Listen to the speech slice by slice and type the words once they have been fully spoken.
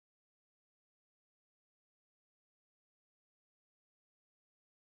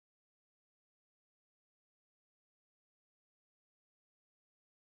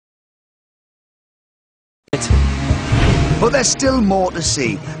it. But there's still more to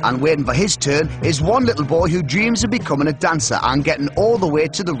see, and waiting for his turn is one little boy who dreams of becoming a dancer and getting all the way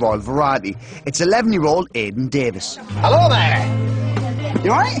to the Royal Variety. It's 11-year-old Aidan Davis. Hello there!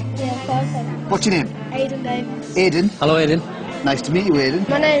 You alright? Yeah, perfect. What's your name? Aidan Davis. Aidan. Hello, Aidan. Nice to meet you, Aidan.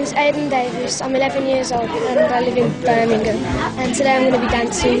 My name's Aidan Davis. I'm 11 years old and I live in Birmingham. And today I'm going to be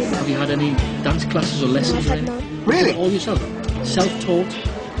dancing. Have you had any dance classes or lessons? I've had none. Really? All yourself? Self-taught?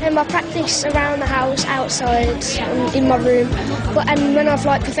 I practice around the house, outside, in my room. And when I've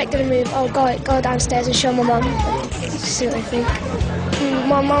perfected a move, I'll go downstairs and show my mum. See what I think.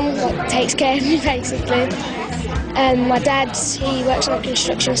 My mum takes care of me basically. And my dad, he works on a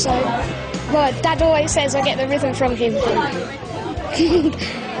construction site. My dad always says I get the rhythm from him.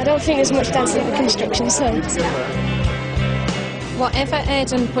 I don't think there's much dancing at the construction site. Whatever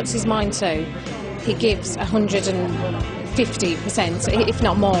Aidan puts his mind to, he gives 150%, if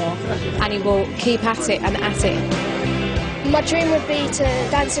not more, and he will keep at it and at it. My dream would be to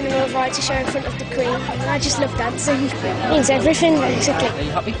dance in a Royal Variety show in front of the Queen. I just love dancing. It means everything, basically. Are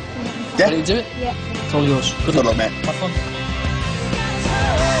you happy? Yeah. Ready to do it? Yeah. It's all yours. Good luck, mate. Have fun.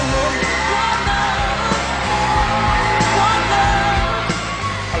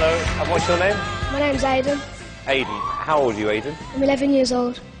 Hello, and what's your name? My name's Aidan. Aidan. How old are you, Aidan? I'm 11 years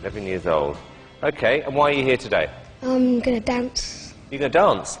old. 11 years old. Okay, and why are you here today? I'm going to dance. You're going to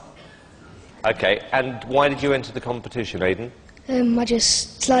dance? Okay, and why did you enter the competition, Aidan? I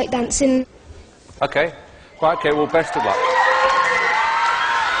just like dancing. Okay. Right, okay, well, best of luck.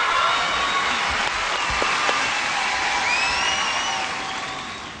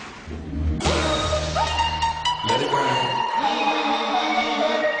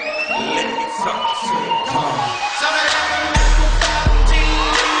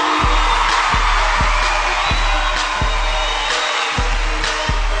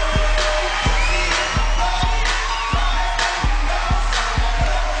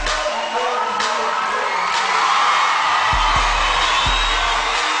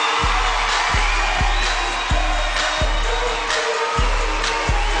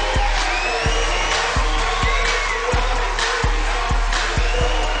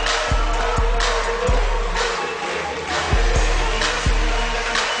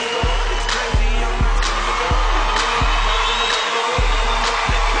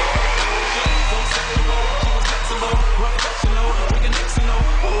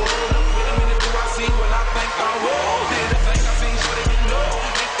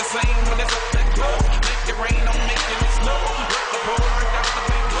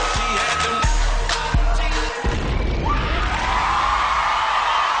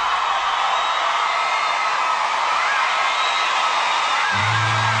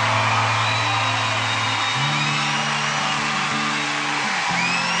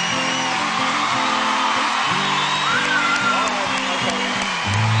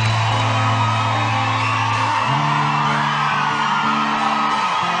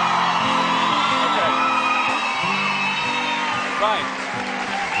 Right.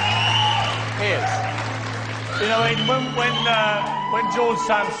 Here's. You know,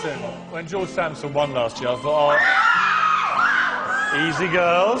 when George Sampson won last year, I thought, oh, easy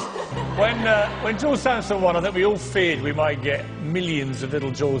girls. When George Sampson won, I think we all feared we might get millions of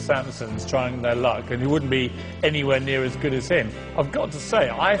little George Sampsons trying their luck, and you wouldn't be anywhere near as good as him. I've got to say,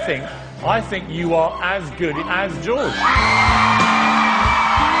 I think you are as good as George.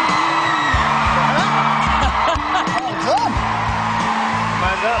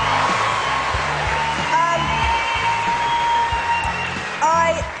 Amanda?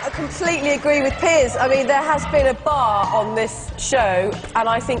 I completely agree with Piers. I mean, there has been a bar on this show, and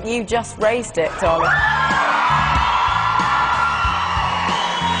I think you just raised it, darling.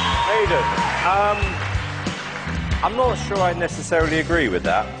 Aidan, I'm not sure I necessarily agree with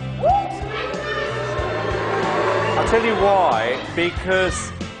that. I'll tell you why.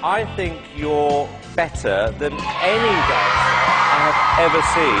 Because I think you're better than any dancer I have ever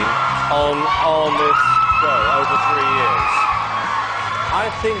seen on this show over 3 years. I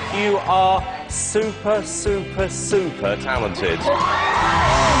think you are super, super, super talented. Never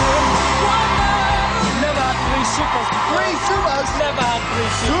had 3 supers. 3 supers? Never had 3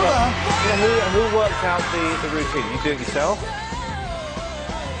 supers. Yeah, who worked out the routine? You do it yourself?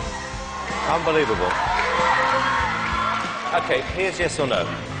 Unbelievable. Okay, here's yes or no.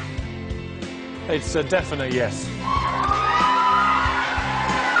 It's a definite yes.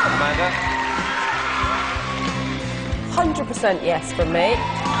 Amanda? 100% yes from me.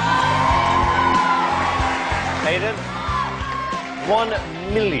 Aidan?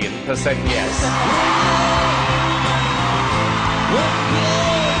 1,000,000% yes.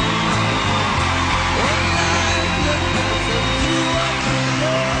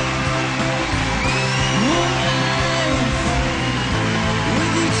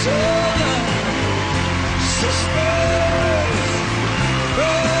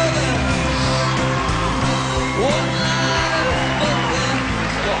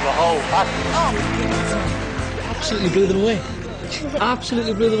 Absolutely blew them away.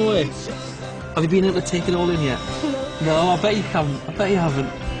 Absolutely blew them away. Have you been able to take it all in yet? No, I bet you haven't. I bet you haven't.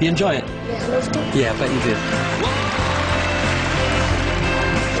 You enjoy it? Yeah, I loved it. Yeah, I bet you did.